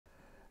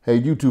Hey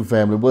YouTube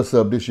family, what's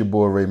up? This your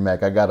boy Ray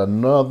Mac. I got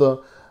another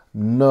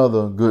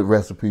good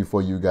recipe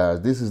for you guys.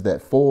 This is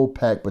that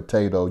 4-pack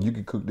potato. You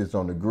can cook this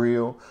on the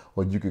grill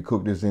or you can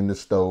cook this in the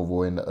stove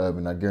or in the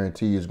oven. I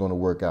guarantee you it's going to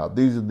work out.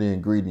 These are the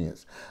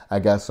ingredients. I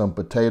got some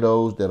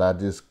potatoes that I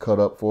just cut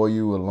up for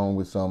you along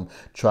with some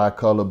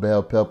tricolor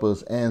bell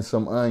peppers and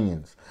some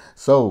onions.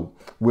 So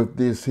with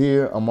this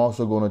here, I'm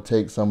also going to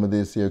take some of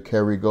this here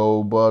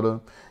Kerrygold butter.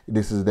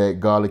 This is that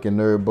garlic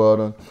and herb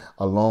butter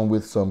along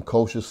with some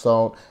kosher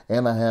salt,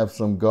 and I have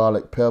some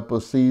garlic pepper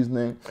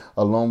seasoning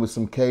along with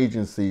some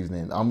Cajun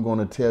seasoning. I'm going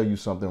to tell you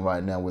something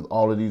right now. With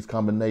all of these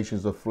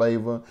combinations of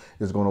flavor,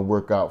 it's going to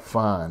work out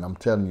fine. I'm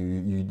telling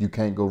you, you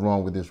can't go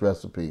wrong with this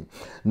recipe.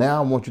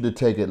 Now I want you to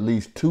take at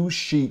least 2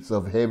 sheets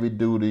of heavy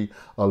duty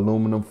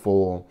aluminum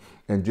foil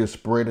and just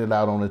spread it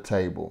out on the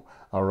table.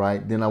 All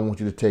right, then I want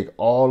you to take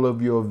all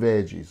of your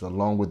veggies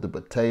along with the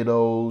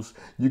potatoes.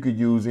 You could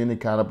use any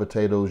kind of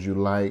potatoes you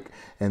like,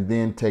 and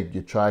then take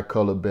your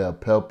tricolor bell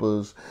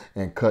peppers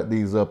and cut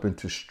these up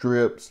into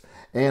strips.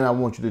 And I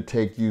want you to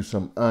take you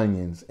some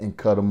onions and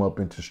cut them up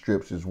into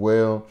strips as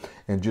well,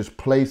 and just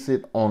place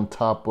it on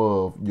top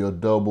of your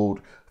doubled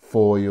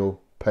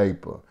foil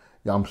paper.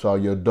 I'm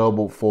sorry, your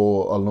doubled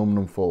foil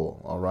aluminum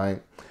foil. All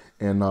right.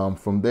 And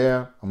from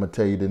there, I'm going to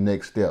tell you the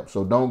next step.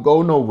 So don't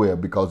go nowhere,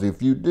 because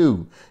if you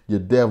do, you're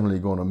definitely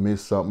going to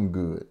miss something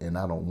good. And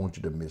I don't want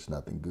you to miss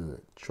nothing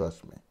good.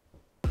 Trust me.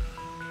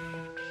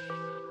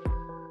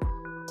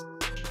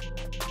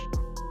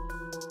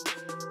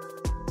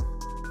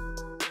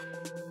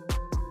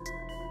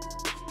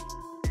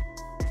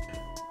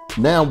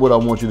 Now what I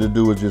want you to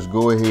do is just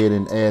go ahead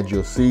and add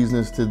your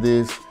seasonings to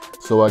this.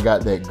 So I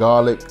got that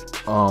garlic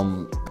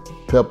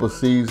pepper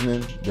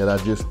seasoning that I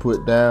just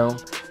put down.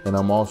 And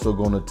I'm also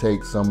going to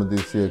take some of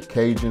this here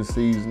Cajun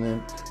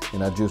seasoning,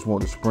 and I just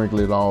want to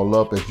sprinkle it all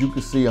up. As you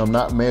can see, I'm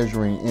not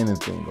measuring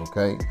anything,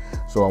 okay?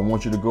 So I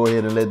want you to go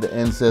ahead and let the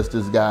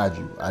ancestors guide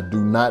you. I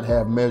do not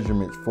have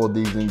measurements for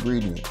these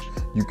ingredients.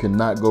 You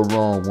cannot go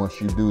wrong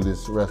once you do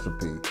this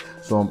recipe.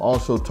 So I'm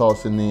also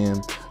tossing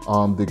in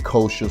the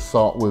kosher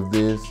salt with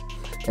this.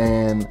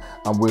 And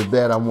with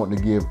that, I want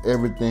to give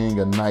everything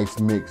a nice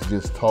mix.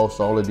 Just toss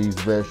all of these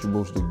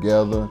vegetables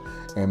together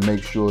and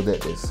make sure that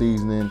the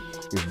seasoning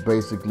is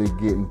basically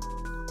getting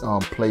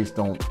placed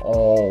on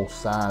all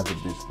sides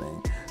of this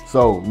thing.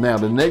 So now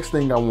the next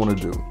thing I want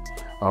to do,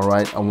 all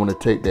right, I want to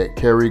take that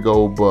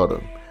Kerrygold butter,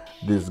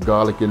 this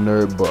garlic and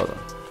herb butter,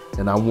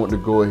 and I want to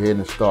go ahead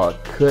and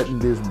start cutting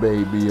this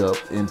baby up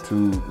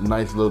into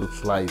nice little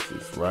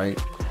slices, right?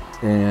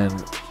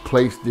 And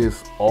place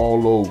this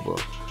all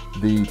over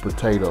the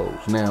potatoes.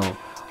 Now,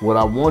 what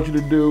I want you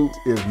to do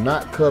is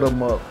not cut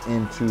them up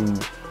into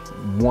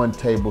 1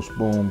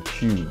 tablespoon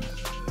cubes.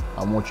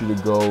 I want you to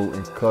go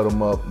and cut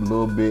them up a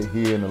little bit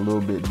here and a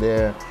little bit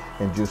there,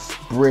 and just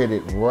spread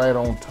it right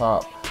on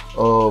top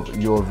of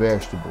your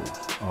vegetables.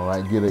 All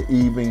right, get an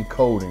even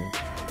coating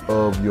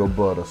of your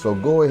butter. So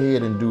go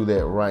ahead and do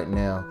that right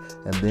now,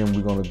 and then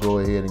we're going to go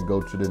ahead and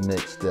go to the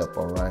next step.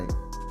 All right.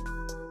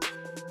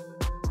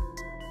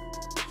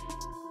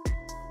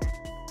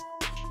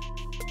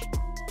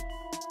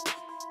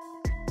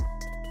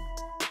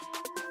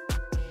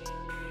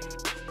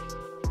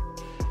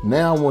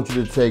 Now I want you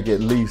to take at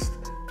least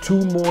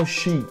 2 more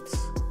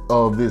sheets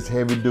of this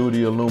heavy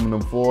duty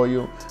aluminum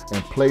foil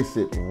and place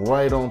it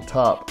right on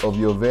top of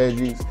your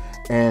veggies,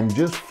 and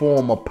just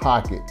form a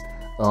pocket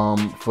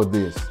for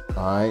this.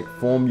 All right,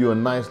 form you a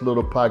nice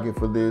little pocket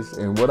for this.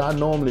 And what I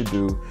normally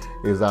do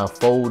is I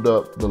fold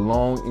up the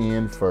long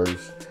end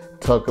first,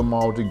 tuck them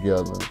all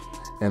together,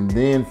 and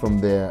then from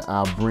there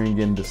I'll bring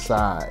in the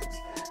sides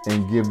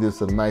and give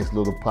this a nice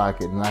little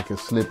pocket. And I can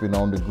slip it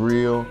on the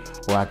grill,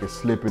 or I can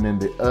slip it in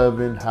the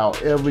oven,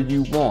 however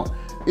you want.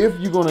 If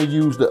you're gonna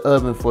use the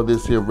oven for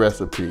this here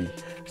recipe,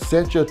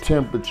 set your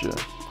temperature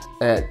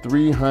at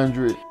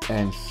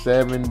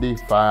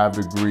 375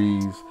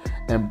 degrees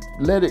and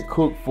let it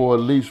cook for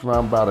at least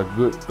around about a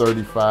good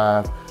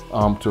 35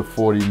 to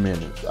 40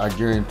 minutes. I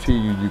guarantee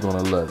you, you're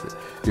gonna love it.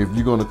 If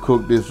you're gonna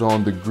cook this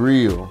on the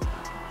grill,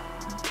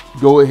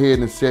 go ahead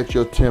and set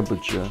your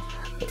temperature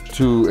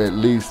to at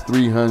least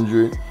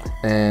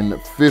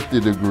 350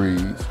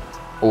 degrees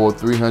or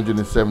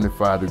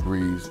 375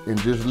 degrees, and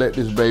just let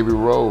this baby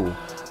roll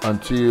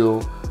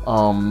until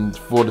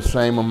for the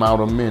same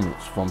amount of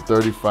minutes, from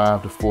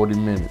 35 to 40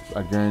 minutes.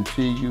 I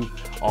guarantee you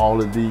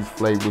all of these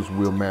flavors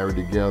will marry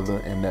together,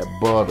 and that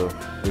butter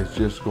is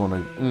just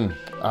gonna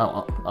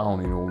I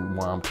don't even know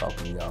why I'm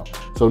talking to y'all.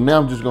 So now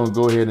I'm just gonna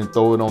go ahead and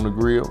throw it on the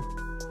grill,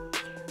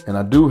 and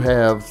I do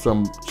have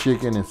some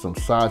chicken and some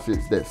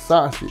sausage. That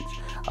sausage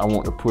I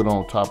want to put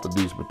on top of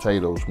these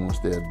potatoes once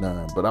they're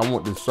done, but I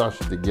want the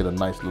sausage to get a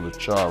nice little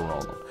char on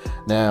them.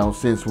 Now,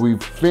 since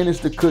we've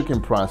finished the cooking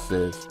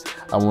process,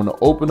 I want to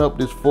open up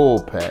this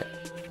foil pack,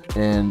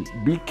 and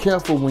be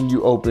careful when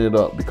you open it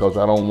up, because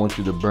I don't want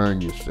you to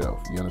burn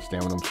yourself. You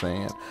understand what I'm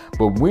saying?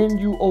 But when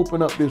you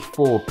open up this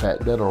foil pack,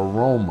 that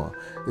aroma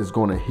is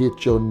going to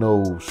hit your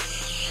nose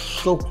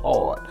so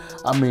hard.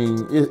 I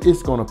mean,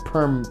 it's going to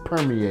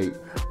permeate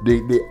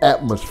the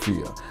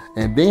atmosphere.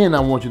 And then I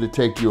want you to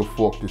take your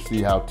fork to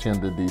see how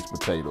tender these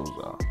potatoes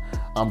are.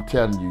 I'm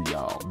telling you,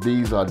 y'all,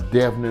 these are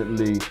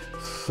definitely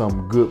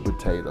some good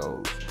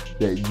potatoes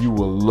that you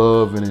will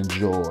love and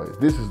enjoy.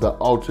 This is the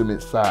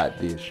ultimate side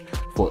dish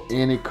for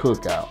any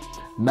cookout.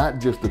 Not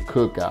just a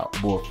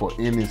cookout, but for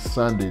any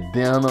Sunday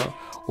dinner,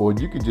 or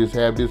you could just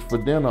have this for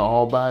dinner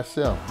all by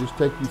itself. Just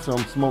take you some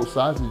smoked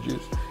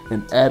sausages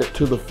and add it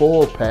to the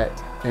foil pack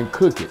and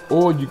cook it.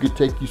 Or you could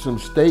take you some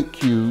steak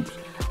cubes,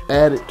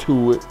 add it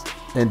to it,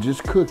 and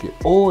just cook it.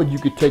 Or you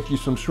could take you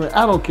some shrimp.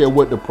 I don't care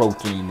what the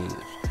protein is.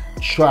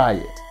 Try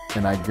it,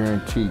 and I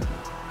guarantee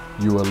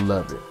you will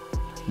love it.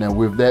 Now,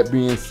 with that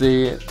being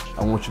said,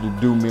 I want you to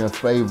do me a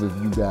favor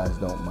if you guys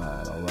don't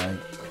mind, all right?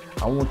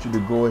 I want you to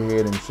go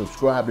ahead and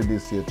subscribe to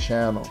this here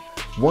channel.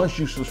 Once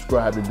you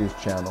subscribe to this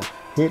channel,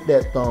 hit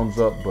that thumbs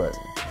up button.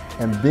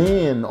 And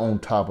then on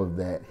top of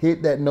that,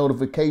 hit that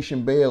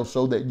notification bell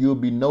so that you'll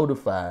be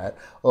notified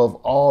of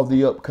all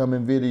the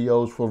upcoming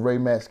videos for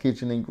Raymax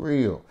Kitchen and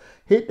Grill.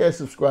 Hit that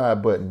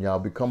subscribe button, y'all.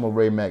 Become a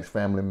Raymax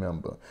family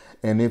member.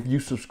 And if you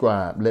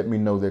subscribe, let me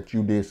know that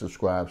you did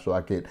subscribe so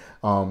I could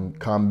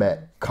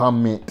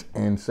comment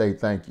and say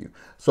thank you.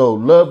 So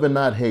love and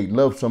not hate.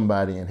 Love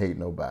somebody and hate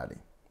nobody.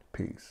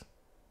 Peace.